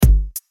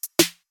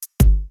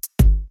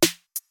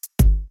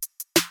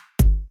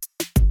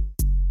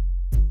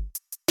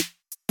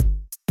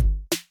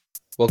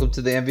Welcome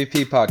to the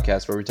MVP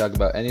podcast, where we talk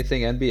about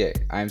anything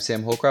NBA. I'm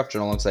Sam Holcroft,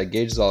 and alongside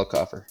Geigh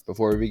Zollicoffer.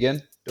 Before we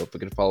begin, don't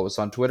forget to follow us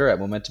on Twitter at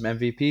Momentum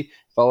MVP.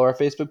 Follow our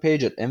Facebook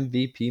page at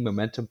MVP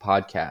Momentum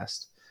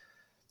Podcast.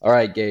 All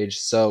right, Geigh.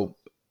 So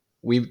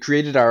we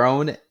created our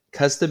own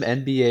custom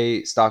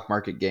NBA stock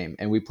market game,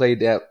 and we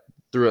played that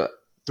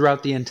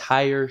throughout the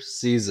entire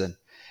season,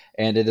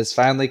 and it has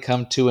finally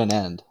come to an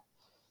end.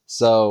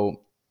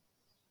 So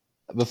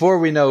before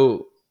we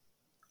know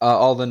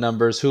all the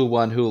numbers, who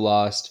won, who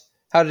lost,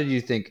 how did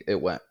you think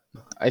it went?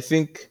 I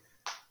think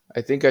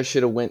I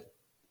should have went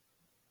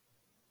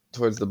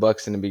towards the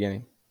Bucks in the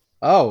beginning.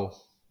 Oh,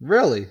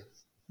 really?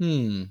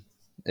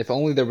 If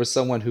only there was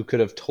someone who could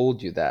have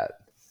told you that.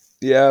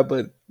 Yeah,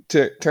 but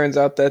turns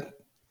out that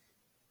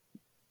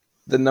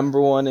the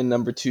number 1 and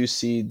number 2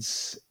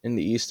 seeds in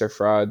the East are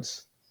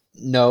frauds.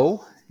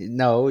 No,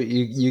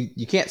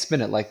 you can't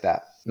spin it like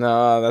that.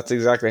 No, that's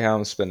exactly how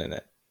I'm spinning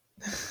it.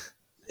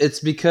 It's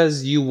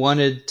because you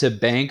wanted to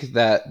bank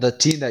that the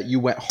team that you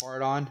went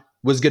hard on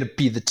was going to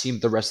be the team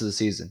the rest of the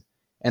season.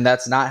 And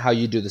that's not how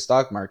you do the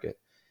stock market.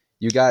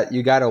 You got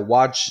to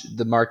watch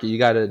the market. You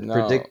got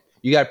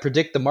to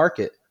predict the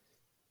market.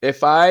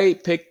 If I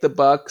pick the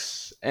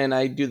Bucks and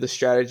I do the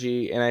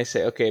strategy and I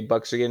say, okay,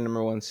 Bucks are getting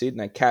number 1 seed,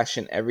 and I cash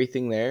in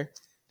everything there,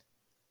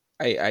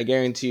 I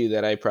guarantee you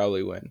that I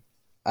probably win.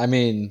 I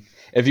mean,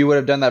 if you would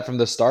have done that from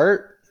the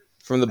start,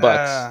 from the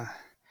Bucks.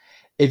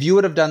 If you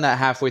would have done that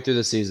halfway through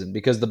the season,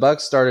 because the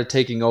Bucks started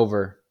taking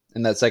over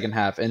in that second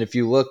half, and if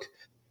you look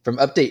from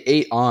update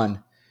 8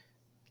 on,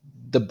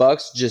 the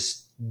Bucks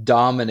just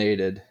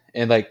dominated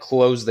and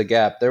closed the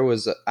gap. There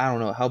was I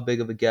don't know how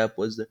big of a gap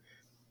was there.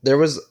 There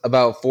was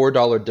about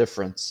 $4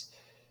 difference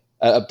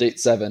at update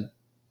 7,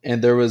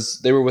 and they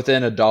were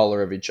within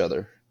 $1 of each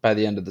other by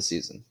the end of the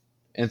season.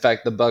 In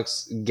fact, the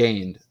Bucks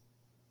gained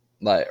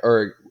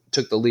or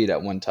took the lead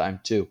at one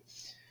time too.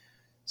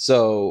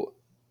 So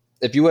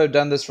if you would have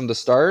done this from the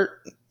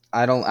start,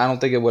 I don't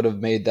think it would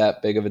have made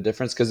that big of a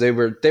difference, because they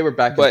were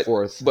back and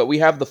forth. But we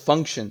have the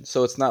function,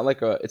 so it's not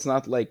like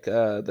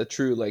the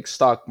true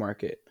stock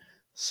market.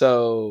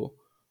 So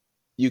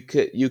you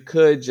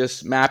could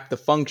just map the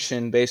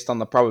function based on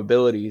the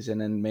probabilities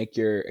and then make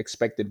your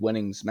expected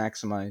winnings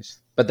maximized.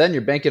 But then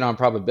you're banking on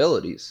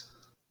probabilities.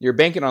 You're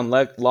banking on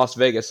Las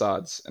Vegas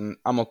odds, and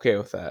I'm okay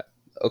with that.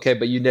 Okay,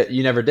 but you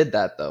never did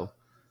that though.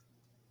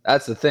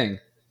 That's the thing.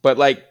 But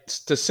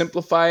to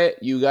simplify it,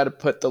 you got to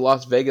put the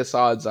Las Vegas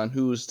odds on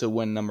who's to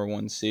win number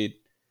 1 seed.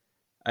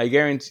 I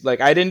guarantee.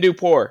 I didn't do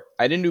poor.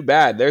 I didn't do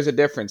bad. There's a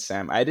difference,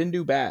 Sam. I didn't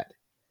do bad.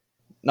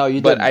 No,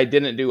 you didn't. But I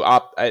didn't do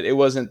it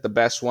wasn't the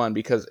best one,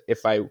 because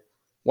if I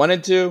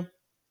wanted to,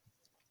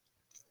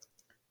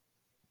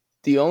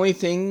 the only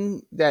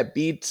thing that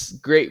beats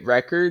great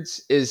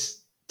records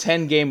is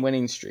 10-game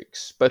winning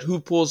streaks. But who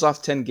pulls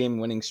off 10-game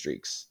winning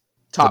streaks?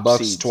 Top seeds.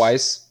 The Bucks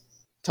twice.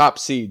 Top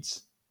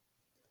seeds.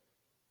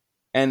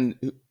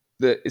 And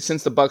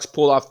since the Bucks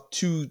pulled off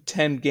 2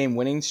 10-game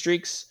winning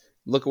streaks,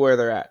 look where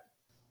they're at.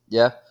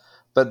 Yeah,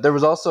 but there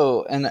was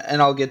also, and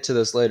I'll get to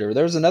this later,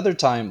 there was another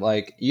time,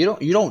 you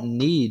don't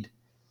need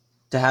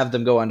to have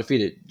them go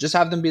undefeated. Just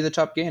have them be the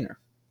top gainer.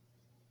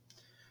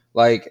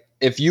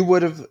 If you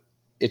would have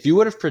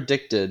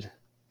predicted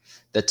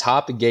the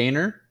top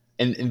gainer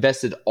and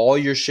invested all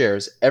your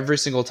shares every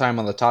single time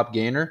on the top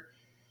gainer,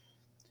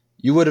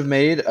 you would have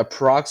made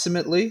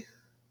approximately,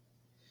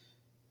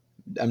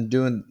 I'm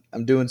doing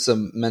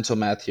some mental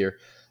math here,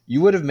 you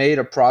would have made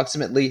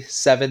approximately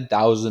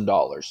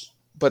 $7,000.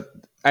 But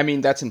I mean,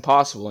 that's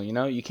impossible.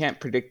 You can't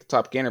predict the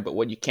top gainer, but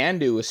what you can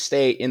do is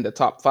stay in the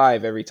top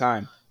 5 every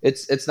time.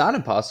 It's not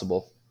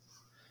impossible,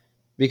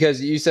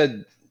 because you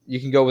said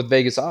you can go with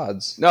Vegas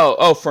odds.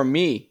 No, for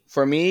me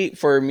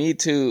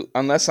to,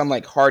 unless I'm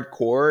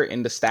hardcore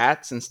into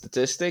stats and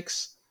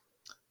statistics,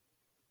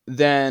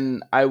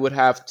 then I would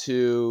have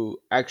to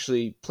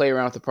actually play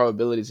around with the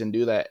probabilities and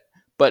do that.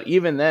 But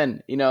even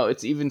then,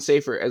 it's even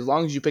safer as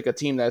long as you pick a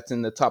team that's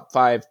in the top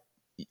 5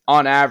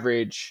 on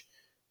average,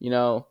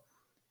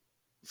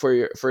 for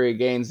your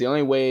gains. The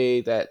only way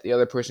that the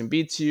other person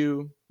beats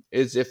you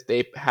is if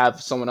they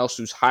have someone else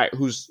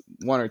who's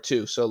 1 or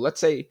 2. So let's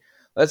say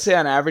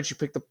on average you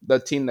pick the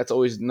team that's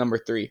always number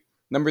 3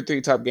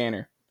 top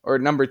gainer, or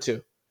number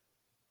 2.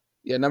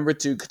 Yeah, number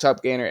 2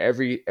 top gainer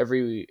every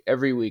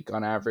week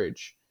on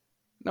average.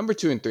 Number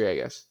 2 and 3, I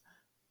guess.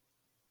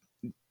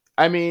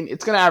 I mean,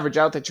 it's going to average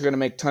out that you're going to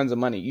make tons of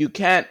money. You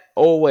can't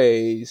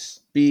always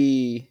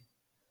pick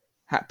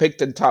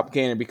the top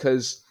gainer,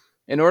 because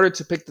in order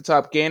to pick the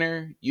top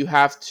gainer, you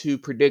have to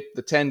predict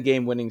the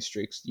 10-game winning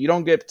streaks. You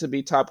don't get to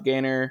be top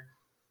gainer.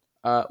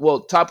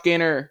 Top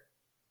gainer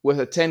with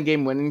a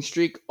 10-game winning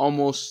streak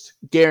almost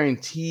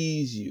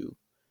guarantees you,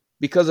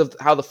 because of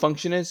how the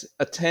function is,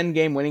 a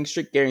 10-game winning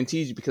streak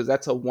guarantees you, because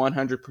that's a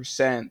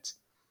 100%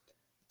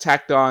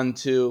 tacked on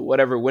to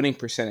whatever winning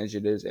percentage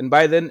it is. And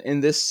by then,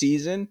 in this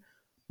season,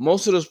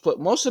 most of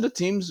the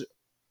teams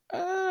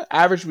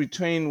average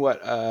between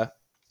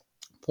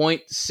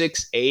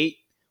 0.68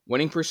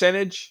 winning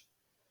percentage.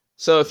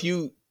 So if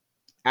you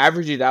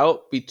average it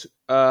out with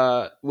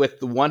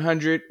the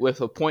 100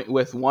 with a point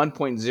with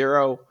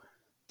 1.0,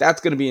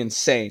 that's going to be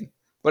insane.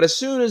 But as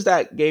soon as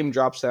that game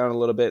drops down a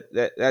little bit,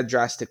 that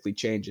drastically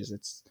changes.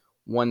 It's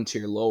one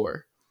tier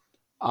lower.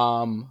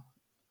 Um,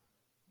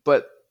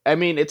 but I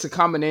mean, it's a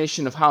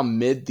combination of how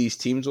mid these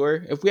teams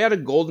were. If we had a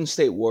Golden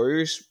State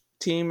Warriors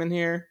team in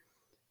here,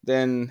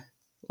 then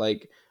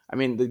like I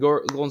mean, the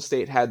Golden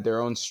State had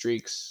their own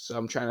streaks, so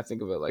I'm trying to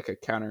think of it like a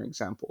counter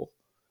example.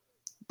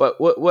 But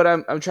what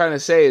I'm trying to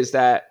say is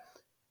that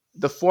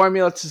the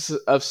formula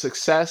of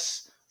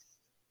success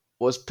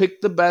was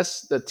pick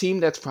the team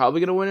that's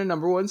probably going to win a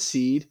number one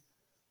seed,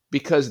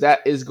 because that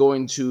is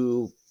going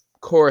to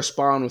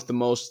correspond with the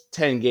most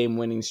 10-game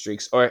winning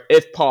streaks, or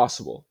if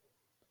possible.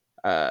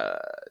 Uh,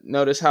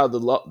 Notice how the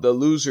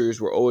losers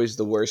were always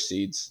the worst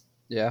seeds.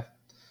 Yeah.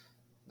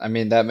 I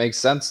mean, that makes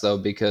sense though,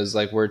 because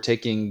like we're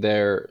taking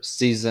their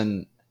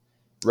season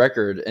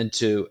record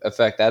into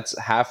effect. That's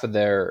half of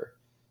their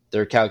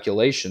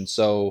calculation.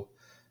 So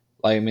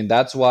like, I mean,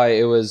 that's why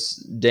it was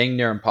dang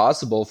near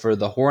impossible for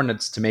the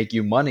Hornets to make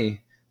you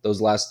money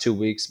those last 2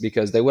 weeks,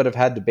 because they would have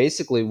had to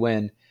basically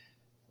win.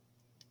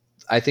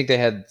 I think they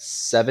had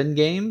 7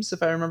 games,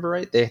 if I remember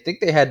right. I think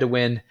they had to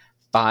win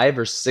 5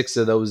 or 6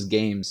 of those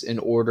games in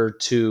order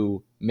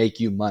to make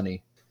you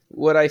money.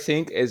 What I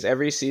think is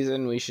every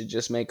season we should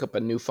just make up a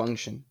new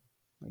function.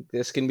 Like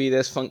this can be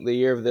the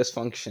year of this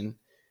function,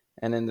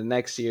 and then the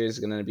next year is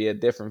going to be a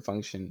different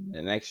function.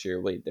 The next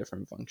year will be a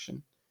different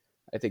function.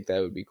 I think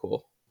that would be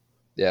cool.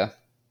 Yeah.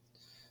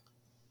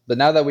 But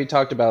now that we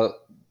talked about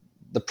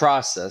the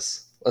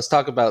process, let's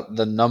talk about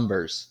the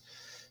numbers.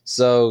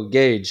 So,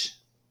 Gage,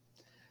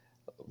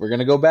 we're going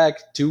to go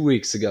back 2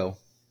 weeks ago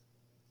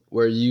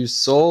where you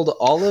sold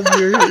all of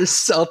your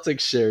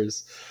Celtics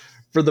shares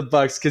for the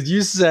Bucks because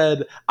you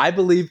said, I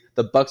believe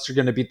the Bucks are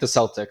going to beat the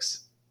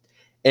Celtics.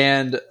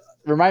 And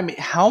remind me,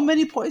 how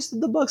many points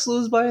did the Bucks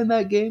lose by in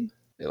that game?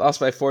 They lost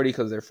by 40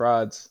 because they're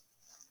frauds.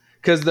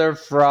 Because they're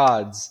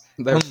frauds.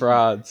 They're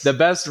frauds. The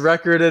best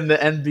record in the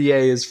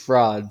NBA is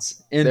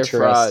frauds. Interesting.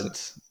 They're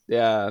frauds.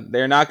 Yeah,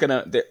 they're not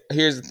going to.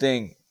 Here's the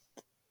thing.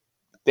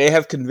 They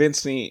have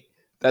convinced me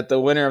that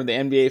the winner of the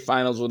NBA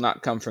Finals will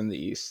not come from the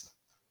East.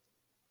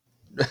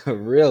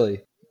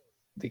 Really?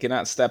 They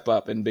cannot step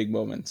up in big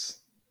moments.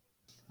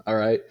 All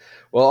right.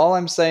 Well, all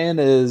I'm saying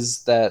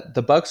is that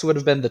the Bucks would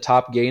have been the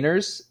top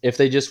gainers if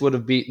they just would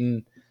have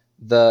beaten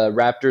the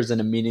Raptors in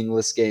a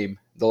meaningless game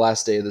the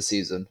last day of the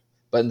season.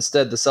 But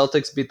instead, the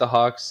Celtics beat the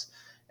Hawks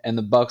and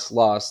the Bucks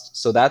lost.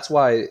 So that's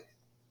why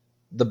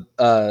the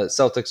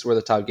Celtics were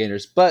the top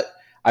gainers. But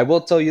I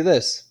will tell you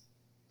this.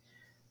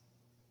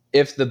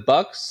 If the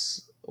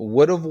Bucks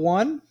would have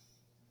won,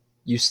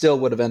 you still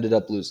would have ended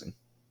up losing.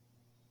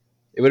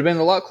 It would have been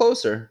a lot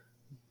closer.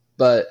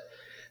 But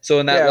so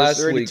in that last it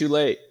was already week, too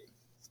late.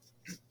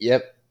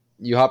 Yep,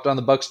 you hopped on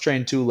the Bucks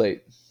train too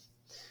late.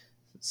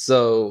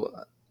 So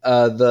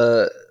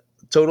the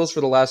totals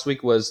for the last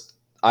week was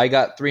I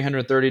got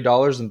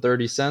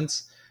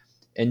 $330.30,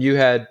 and you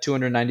had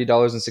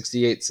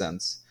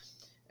 $290.68.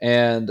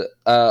 And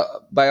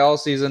by all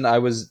season, I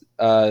was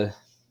so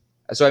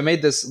I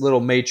made this little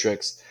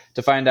matrix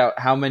to find out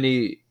how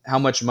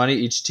much money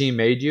each team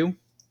made you,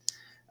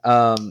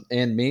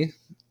 and me.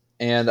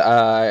 And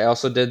I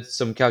also did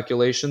some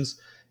calculations.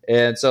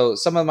 And so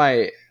some of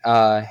my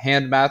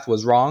hand math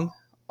was wrong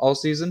all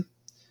season.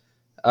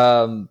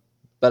 But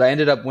I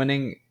ended up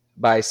winning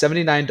by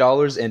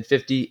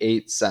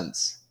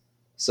 $79.58.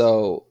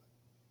 So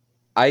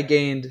I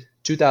gained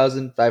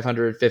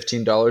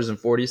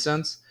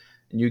 $2,515.40,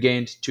 and you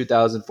gained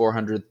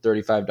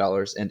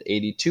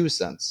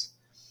 $2,435.82.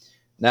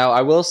 Now,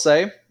 I will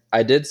say,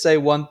 I did say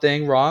one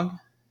thing wrong.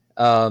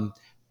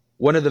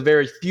 One of the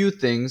very few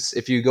things,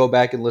 if you go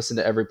back and listen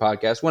to every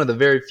podcast, one of the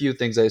very few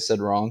things I said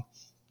wrong,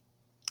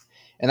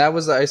 and that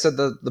was I said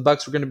the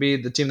Bucks were going to be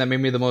the team that made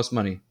me the most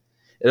money.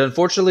 It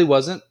unfortunately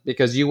wasn't,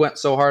 because you went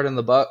so hard in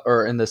the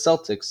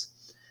Celtics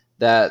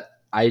that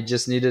I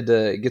just needed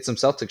to get some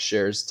Celtics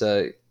shares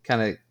to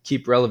kind of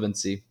keep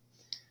relevancy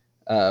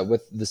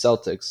with the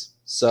Celtics.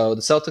 So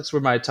the Celtics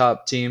were my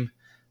top team,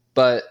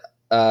 but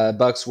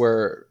Bucks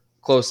were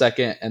close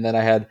second, and then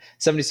I had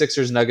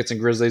 76ers, Nuggets, and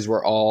Grizzlies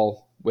were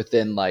all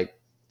within like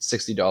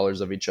 $60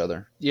 of each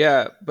other.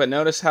 Yeah, but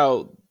notice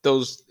how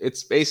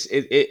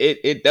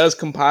it does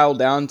compile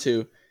down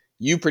to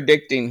you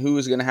predicting who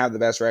is going to have the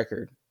best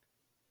record.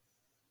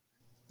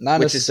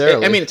 Not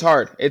necessarily. I mean, it's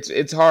hard.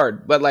 It's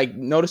hard, but like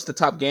notice the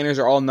top gainers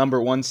are all number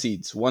one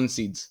seeds, or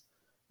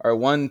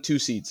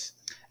 1-2 seeds.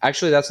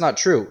 Actually, that's not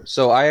true.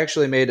 So I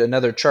actually made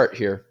another chart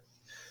here.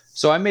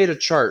 So I made a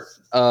chart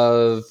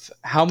of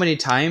how many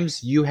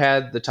times you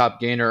had the top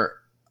gainer,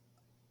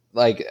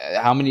 like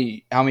how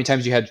many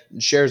times you had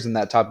shares in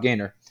that top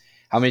gainer,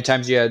 how many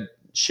times you had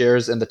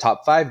shares in the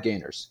top 5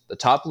 gainers, the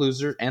top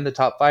loser, and the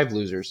top 5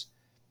 losers.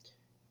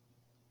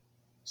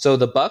 So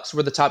the Bucks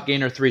were the top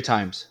gainer 3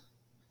 times.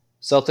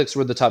 Celtics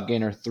were the top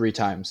gainer 3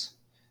 times.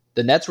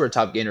 The Nets were a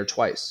top gainer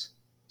twice.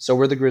 So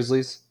were the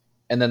Grizzlies.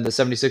 And then the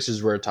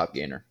 76ers were a top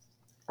gainer.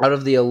 Out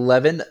of the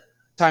 11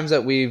 times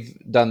that we've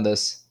done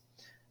this,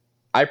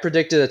 I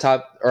predicted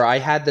I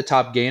had the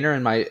top gainer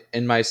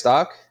in my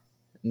stock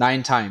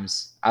 9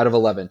 times out of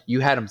 11.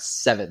 You had him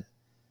 7.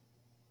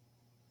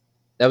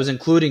 That was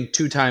including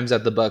 2 times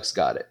that the Bucks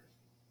got it.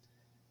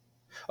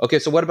 Okay,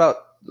 so what about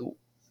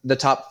the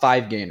top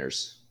 5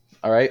 gainers?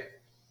 All right.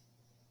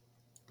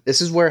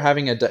 This is where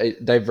having a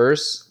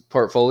diverse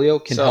portfolio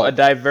can help.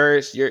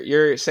 So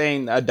you're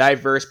saying a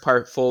diverse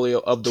portfolio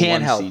of the Can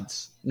one help.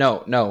 seeds.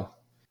 No.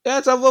 Yeah,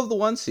 it's above the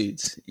one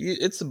seeds.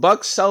 It's the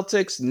Bucks,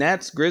 Celtics,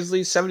 Nets,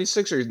 Grizzlies,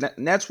 76ers.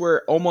 Nets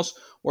were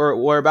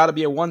about to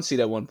be a one seed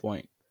at one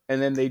point,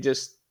 and then they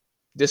just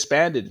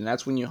disbanded, and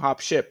that's when you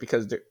hop ship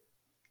because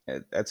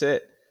that's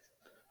it.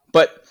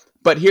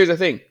 But here's the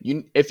thing: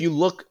 if you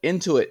look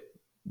into it,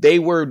 they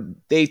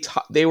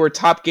were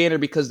top gainer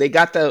because they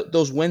got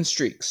those win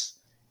streaks.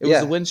 It was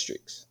the win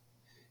streaks.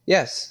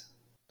 Yes.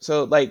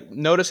 So like,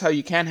 notice how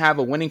you can't have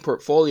a winning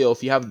portfolio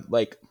if you have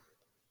like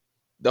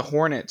the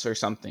Hornets or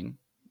something,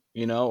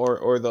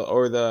 or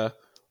the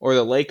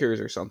Lakers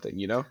or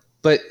something,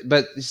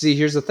 But see,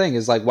 here's the thing: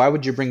 is like, why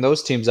would you bring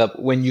those teams up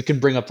when you can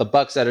bring up the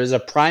Bucks? That is a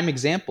prime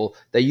example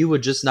that you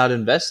would just not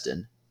invest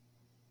in.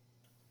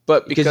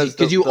 But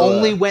because you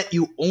only went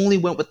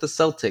with the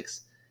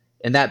Celtics,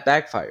 and that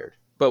backfired.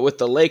 But with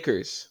the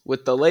Lakers,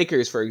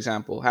 for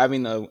example,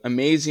 having an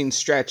amazing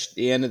stretch at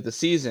the end of the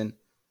season,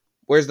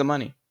 where's the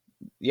money?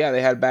 Yeah,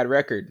 they had a bad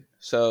record,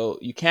 so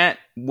you can't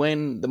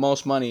win the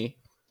most money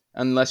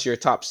unless you're a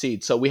top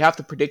seed. So we have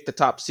to predict the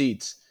top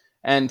seeds,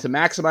 and to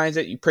maximize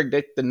it, you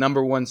predict the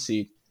number 1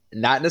 seed.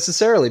 Not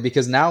necessarily,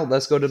 because now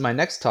let's go to my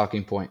next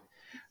talking point,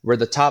 where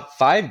the top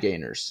 5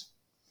 gainers.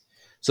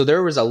 So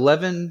there was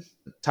 11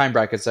 time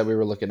brackets that we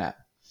were looking at.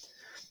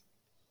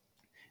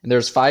 And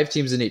there's 5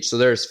 teams in each. So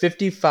there's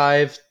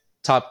 55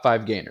 top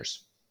 5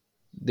 gainers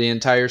the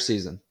entire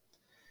season.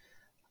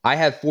 I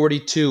had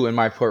 42 in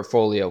my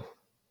portfolio.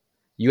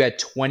 You had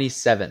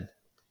 27.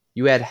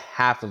 You had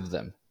half of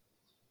them.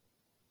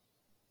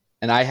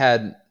 And I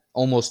had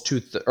almost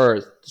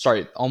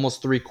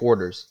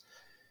 3/4.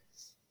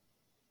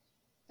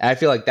 And I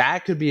feel like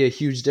that could be a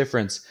huge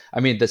difference.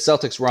 I mean, the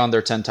Celtics were on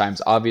there 10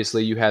 times.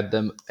 Obviously, you had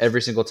them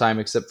every single time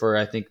except for,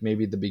 I think,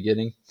 maybe the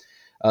beginning.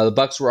 The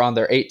Bucks were on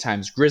there 8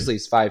 times.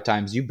 Grizzlies 5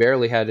 times. You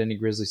barely had any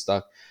Grizzly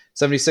stock.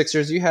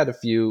 76ers, you had a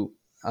few,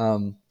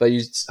 but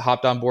you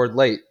hopped on board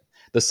late.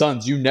 The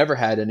Suns, you never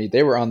had any.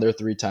 They were on there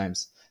 3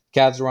 times.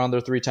 Cavs were on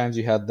there 3 times.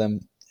 You had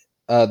them.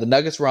 The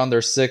Nuggets were on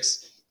there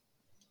 6.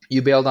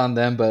 You bailed on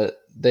them,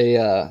 but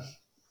I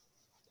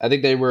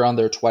think they were on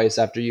there twice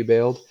after you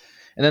bailed.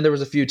 And then there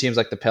was a few teams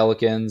like the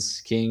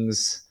Pelicans,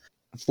 Kings,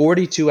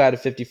 42 out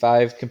of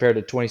 55 compared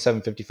to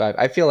 27-55.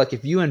 I feel like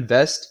if you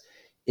invest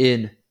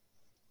in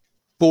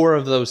 4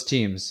 of those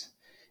teams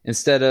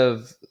instead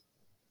of,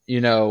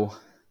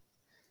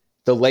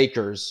 the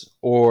Lakers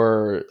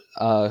or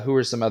who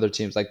are some other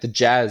teams like the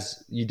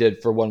Jazz you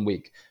did for 1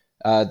 week,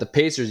 the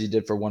Pacers you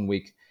did for 1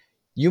 week,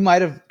 you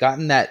might have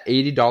gotten that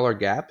 $80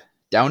 gap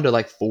down to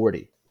like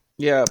 40.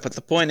 Yeah, but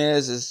the point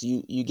is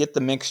you get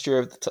the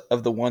mixture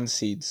of the 1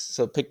 seeds.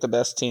 So pick the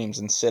best teams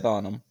and sit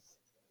on them.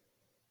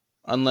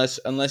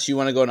 Unless you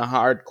want to go into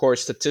hardcore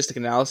statistic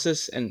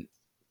analysis and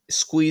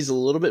squeeze a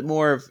little bit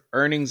more of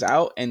earnings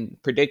out and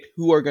predict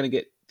who are going to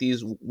get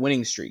these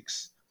winning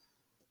streaks.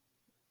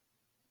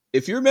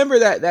 If you remember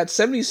that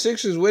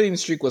 76ers winning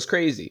streak was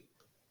crazy.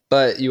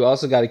 But you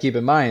also got to keep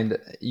in mind,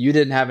 you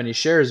didn't have any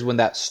shares when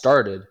that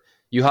started.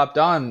 You hopped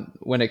on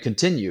when it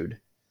continued.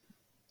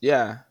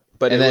 Yeah,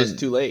 but it was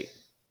too late.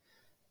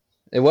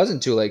 It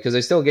wasn't too late because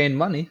they still gained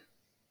money.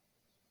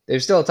 They're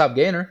still a top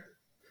gainer.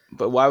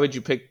 But why would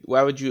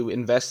you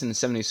invest in the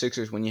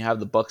 76ers when you have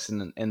the Bucks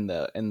and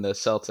the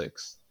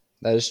Celtics?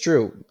 That is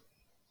true.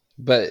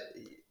 But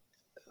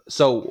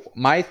so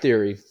my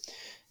theory,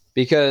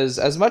 because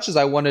as much as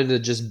I wanted to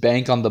just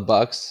bank on the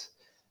Bucks,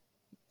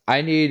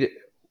 I need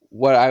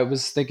what I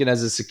was thinking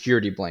as a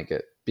security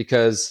blanket.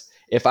 Because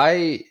if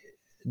I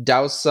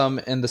douse some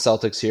in the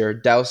Celtics here,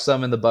 douse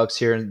some in the Bucks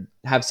here, and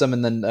have some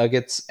in the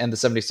Nuggets and the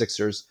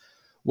 76ers,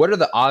 what are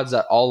the odds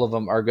that all of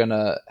them are going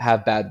to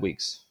have bad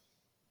weeks?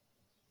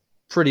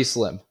 Pretty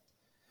slim.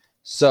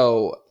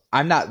 So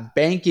I'm not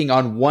banking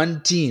on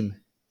one team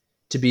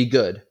to be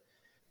good.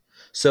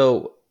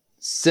 So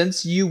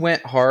since you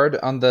went hard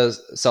on the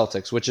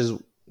Celtics, which is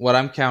what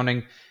I'm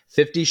counting,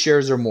 50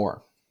 shares or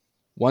more.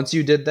 Once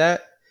you did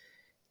that,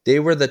 they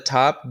were the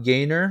top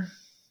gainer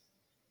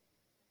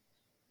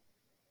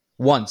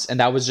once, and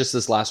that was just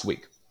this last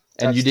week.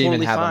 And That's you didn't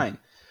totally even have fine.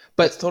 them.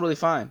 But that's totally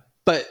fine.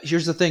 But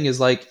here's the thing: is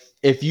like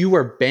if you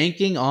were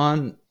banking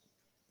on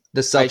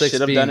the Celtics, I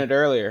should have done it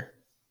earlier.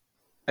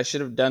 I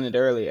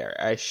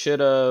should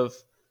have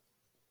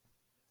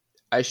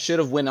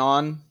went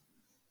on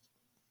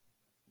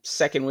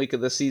second week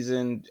of the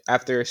season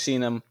after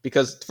seeing them,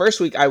 because the first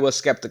week I was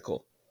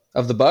skeptical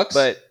of the Bucks,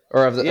 of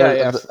the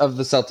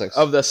Celtics,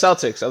 of the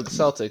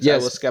Celtics.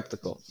 Yes. I was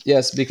skeptical.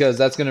 Yes, because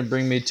that's going to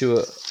bring me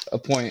to a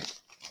point.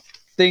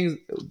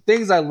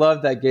 Things I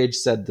love that Geigh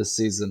said this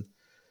season,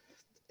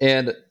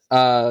 and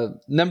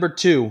number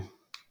 3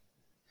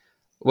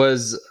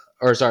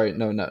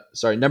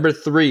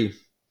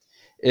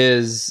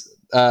 is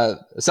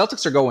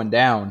Celtics are going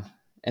down,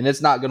 and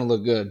it's not going to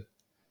look good.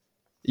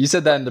 You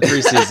said that in the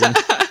preseason.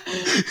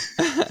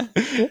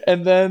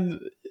 And then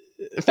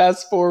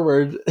fast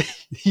forward,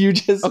 you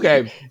just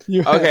okay.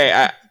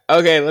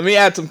 Let me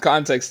add some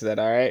context to that.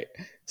 All right.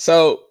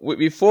 So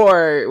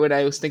before, when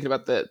I was thinking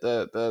about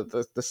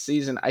the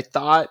season, I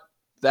thought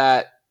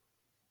that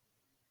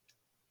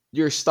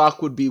your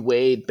stock would be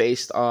weighed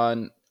based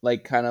on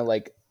like kind of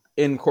like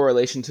in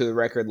correlation to the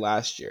record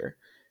last year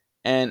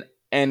and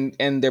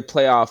their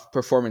playoff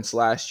performance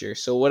last year.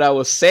 So what I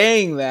was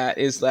saying that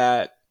is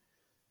that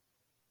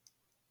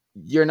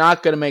you're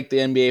not going to make the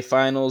NBA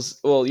finals.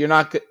 Well, you're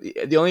not.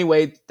 The only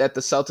way that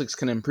the Celtics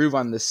can improve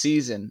on this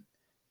season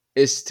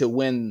is to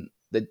win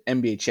the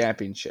NBA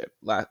championship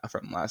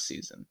from last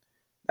season.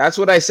 That's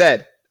what I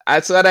said.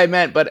 That's what I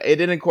meant, but it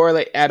didn't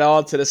correlate at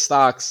all to the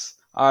stocks.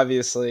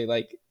 Obviously,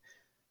 like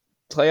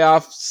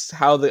playoffs,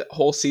 how the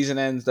whole season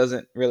ends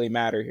doesn't really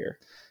matter here.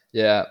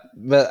 Yeah,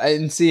 but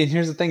and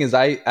here's the thing: is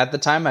at the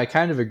time I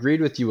kind of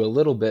agreed with you a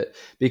little bit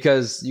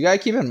because you got to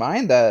keep in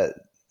mind that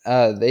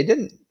they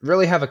didn't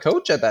really have a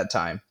coach at that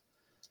time,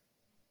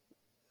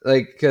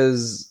 like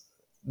because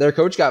their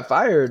coach got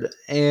fired,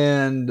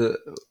 and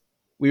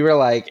we were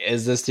like,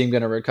 "Is this team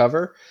going to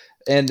recover?"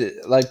 And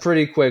like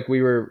pretty quick,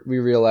 we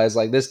realized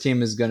like this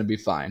team is going to be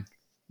fine.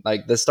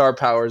 Like the star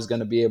power is going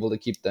to be able to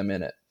keep them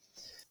in it.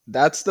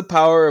 That's the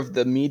power of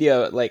the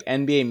media, like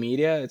NBA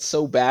media. It's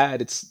so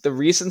bad. It's the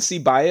recency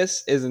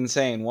bias is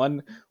insane.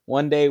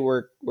 One day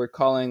we're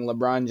calling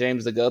LeBron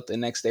James the GOAT, the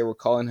next day we're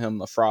calling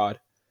him a fraud,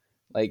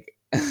 like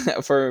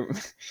for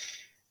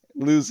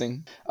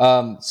losing.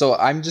 So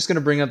I'm just going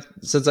to bring up,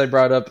 since I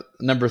brought up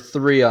number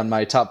 3 on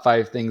my top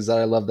 5 things that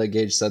I love that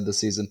Geigh said this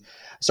season.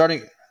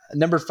 Starting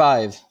number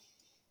 5,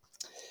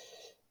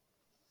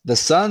 the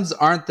Suns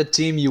aren't the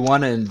team you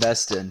want to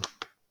invest in.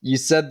 You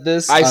said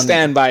this. I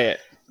stand by it.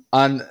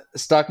 On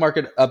Stock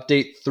Market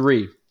Update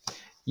 3,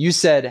 you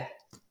said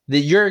that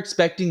you're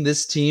expecting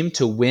this team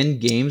to win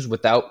games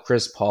without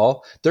Chris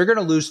Paul. They're going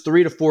to lose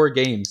 3 to 4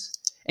 games.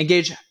 And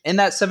Geigh, in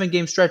that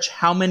 7-game stretch,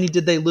 how many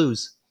did they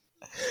lose?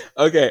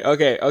 Okay.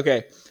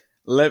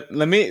 Let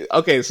me.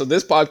 Okay, so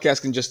this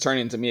podcast can just turn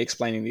into me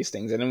explaining these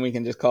things, and then we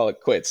can just call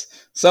it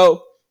quits.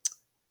 So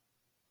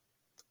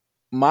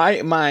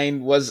my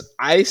mind was,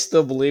 I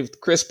still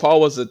believed Chris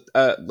Paul was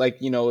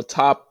a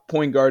top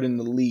point guard in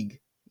the league.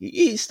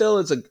 He still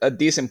is a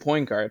decent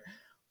point guard,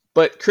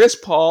 but Chris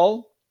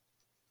Paul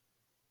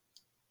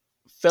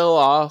fell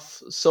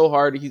off so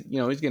hard. He's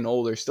getting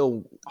older,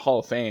 still Hall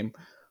of Fame,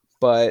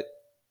 but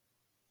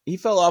he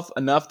fell off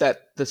enough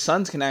that the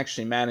Suns can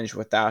actually manage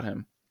without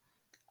him.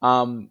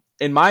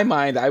 In my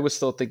mind, I was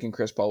still thinking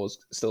Chris Paul was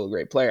still a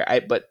great player.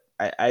 But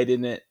I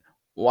didn't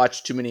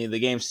watch too many of the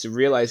games to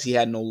realize he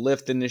had no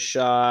lift in his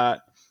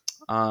shot.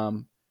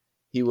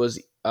 He was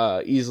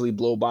easily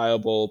blow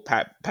byable.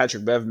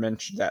 Patrick Bev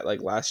mentioned that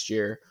like last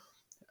year,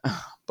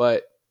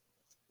 but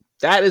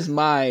that is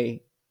my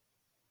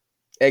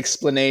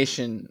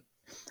explanation.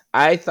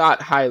 I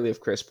thought highly of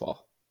Chris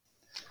Paul.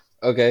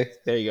 Okay,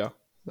 there you go.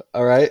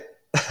 All right,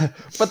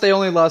 but they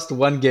only lost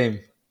 1 game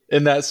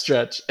in that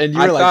stretch, and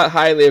I thought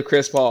highly of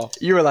Chris Paul.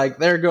 You were like,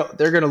 they're going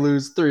to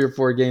lose 3 or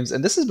 4 games,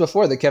 and this is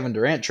before the Kevin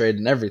Durant trade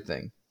and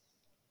everything.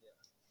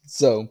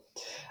 So,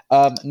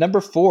 number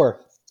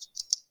 4.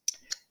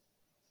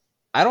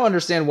 I don't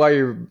understand why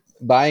you're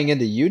buying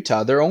into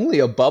Utah. They're only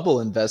a bubble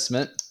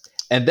investment.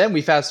 And then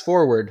we fast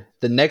forward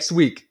the next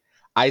week.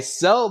 I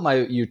sell my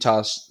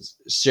Utah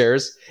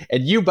shares,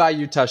 and you buy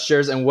Utah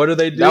shares, and what do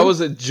they do? That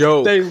was a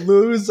joke. They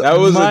lose That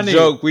was money. A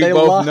joke. We they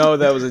both know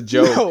that was a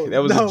joke.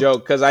 That was a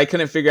joke because I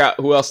couldn't figure out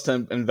who else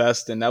to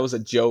invest in. That was a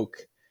joke.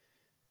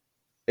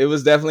 It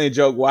was definitely a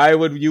joke. Why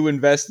would you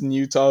invest in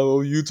Utah?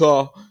 Oh,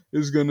 Utah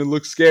is going to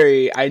look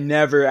scary. I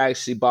never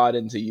actually bought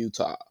into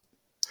Utah.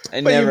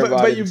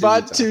 But you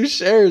bought Utah. 2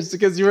 shares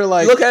because you were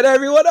like, look at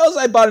everyone else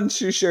I bought in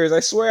 2 shares.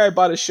 I swear I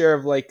bought a share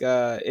of like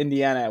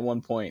Indiana at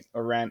one point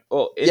or Indiana.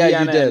 Yeah,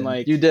 you did. And,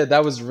 like, you did.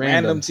 That was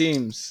random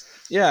teams.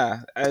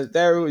 Yeah,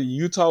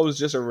 Utah was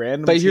just a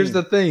random. But here's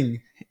the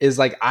thing: is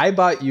like I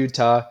bought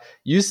Utah.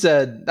 You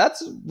said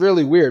that's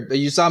really weird, but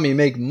you saw me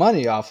make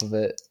money off of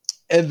it,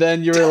 and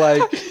then you were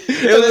like,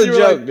 "It was a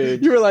joke,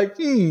 dude." You were like,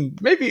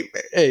 maybe.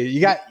 Hey,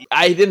 you got.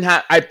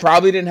 I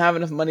probably didn't have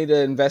enough money to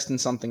invest in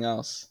something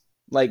else.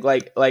 Like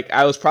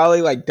I was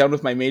probably like done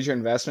with my major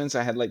investments.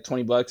 I had like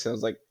 $20 and I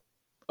was like,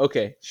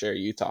 okay, sure,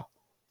 Utah.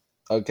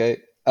 Okay.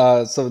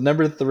 So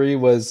number 3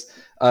 was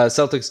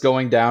Celtics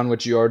going down,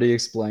 which you already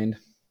explained.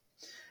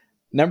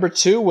 Number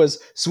 2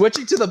 was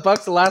switching to the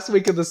Bucks the last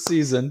week of the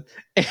season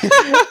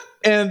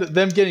and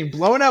them getting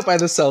blown out by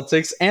the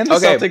Celtics and the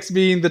Celtics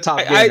being the top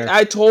gainer.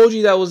 I told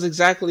you that was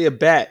exactly a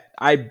bet.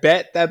 I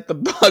bet that the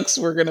Bucks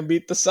were going to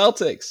beat the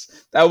Celtics.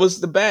 That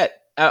was the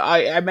bet.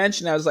 I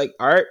mentioned, I was like,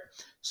 all right,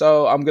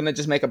 so I'm going to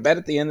just make a bet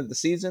at the end of the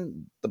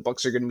season. The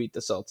Bucks are going to beat the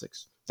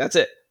Celtics. That's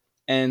it.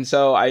 And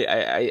so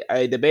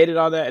I debated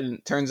on that, and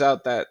it turns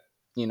out that,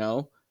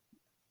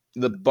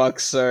 the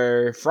Bucks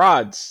are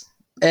frauds.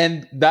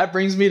 And that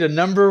brings me to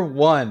number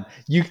 1.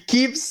 You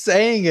keep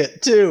saying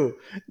it too.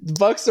 The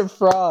Bucks are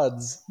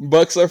frauds.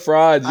 Bucks are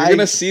frauds. You're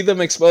gonna see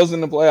them exposed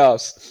in the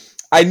playoffs.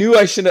 I knew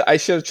I should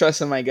have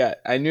trusted my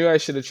gut. I knew I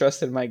should have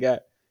trusted my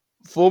gut.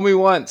 Fool me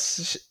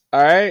once,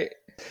 all right?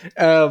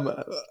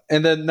 And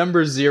then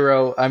number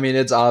 0, I mean,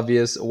 it's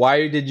obvious.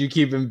 Why did you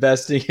keep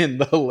investing in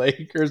the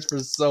Lakers for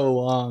so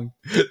long?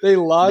 They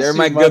lost. They're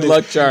my good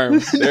luck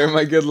charm. They're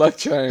my good luck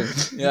charm.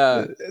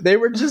 Yeah. They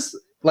were just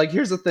like,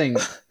 here's the thing.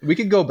 We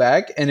could go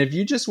back, and if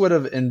you just would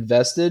have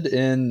invested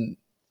in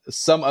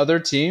some other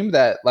team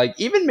that, like,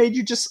 even made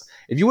you just,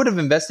 if you would have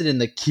invested in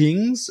the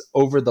Kings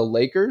over the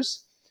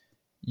Lakers,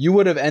 you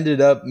would have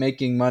ended up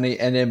making money,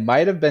 and it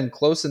might have been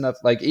close enough.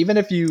 Like, even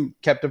if you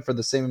kept them for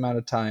the same amount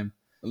of time.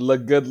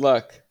 Good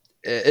luck.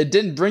 It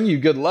didn't bring you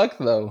good luck,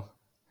 though.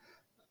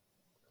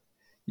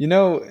 You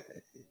know,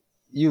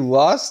 you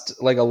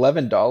lost like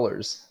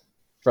 $11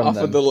 from off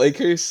them. of the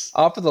Lakers?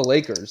 Off of the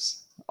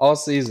Lakers all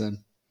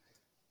season.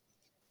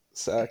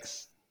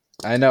 Sucks.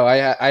 I know.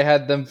 I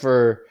had them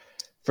for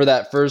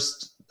that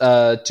first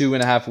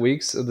 2.5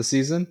 weeks of the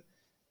season,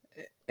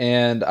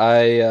 and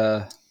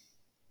I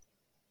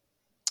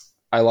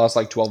lost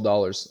like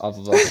 $12 off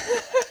of them.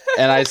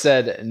 And I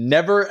said,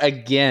 never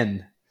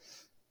again.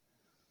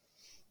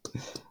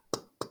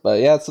 But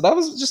yeah, so that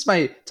was just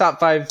my top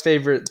 5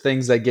 favorite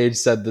things that Geigh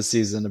said this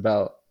season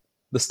about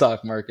the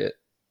stock market.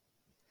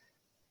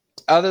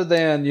 Other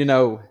than,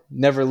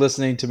 never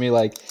listening to me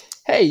like,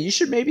 hey, you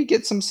should maybe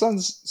get some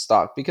Suns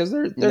stock because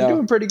they're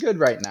doing pretty good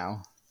right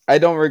now. I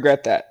don't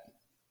regret that.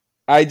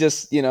 I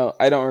just,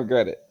 I don't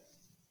regret it.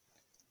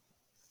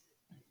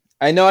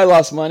 I know I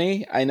lost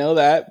money. I know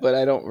that, but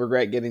I don't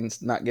regret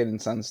not getting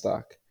Suns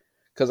stock.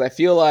 Because I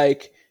feel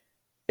like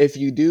if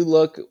you do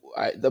look,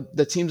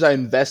 the teams I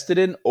invested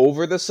in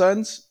over the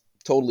Suns,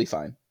 totally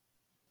fine.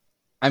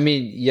 I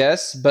mean,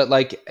 yes, but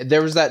like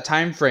there was that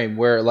time frame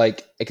where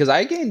because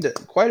I gained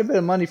quite a bit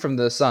of money from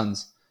the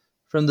Suns.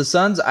 From the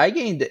Suns, I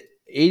gained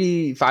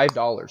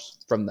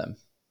 $85 from them.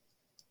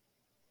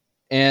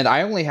 And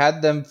I only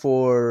had them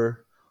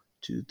for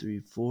 2, 3,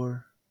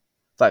 4,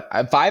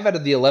 5. 5 out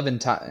of the 11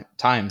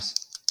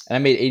 times. And I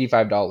made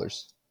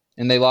 $85.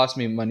 And they lost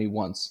me money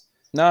once.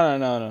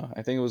 No.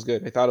 I think it was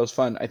good. I thought it was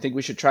fun. I think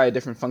we should try a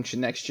different function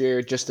next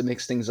year just to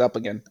mix things up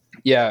again.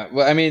 Yeah.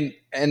 Well, I mean,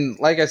 and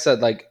like I said,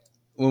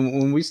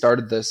 when we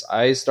started this,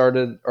 I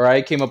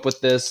came up with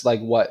this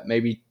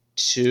maybe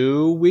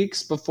 2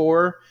 weeks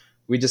before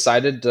we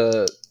decided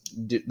to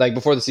do,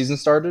 before the season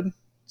started.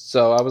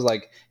 So I was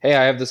like, hey,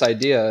 I have this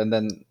idea. And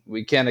then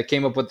we kind of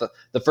came up with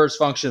the first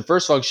function.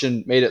 First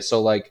function made it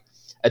so a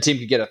team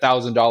could get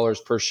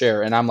 $1,000 per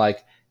share. And I'm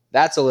like,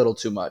 that's a little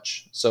too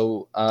much.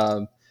 So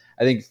I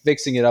think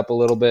fixing it up a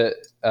little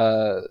bit,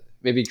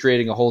 maybe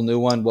creating a whole new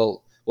one,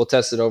 we'll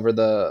test it over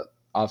the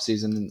off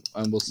season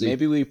and we'll see.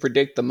 Maybe we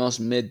predict the most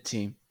mid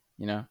team,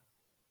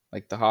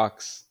 like the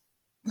Hawks.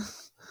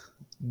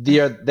 They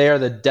are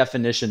the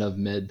definition of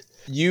mid.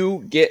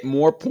 You get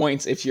more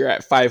points if you're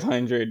at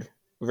 500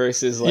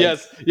 versus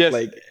yes. If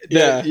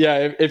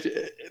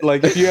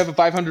you have a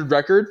 500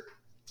 record,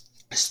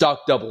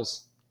 stock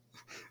doubles.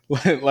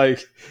 But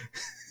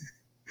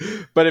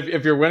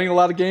if you're winning a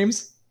lot of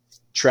games,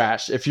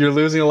 trash. If you're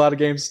losing a lot of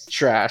games,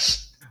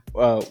 trash.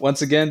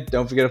 Once again,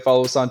 don't forget to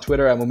follow us on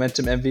Twitter at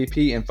Momentum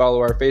MVP and follow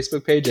our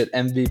Facebook page at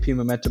MVP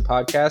Momentum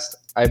Podcast.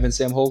 I've been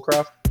Sam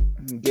Holcroft.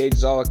 Geigh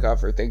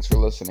Zollicoffer. Thanks for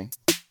listening.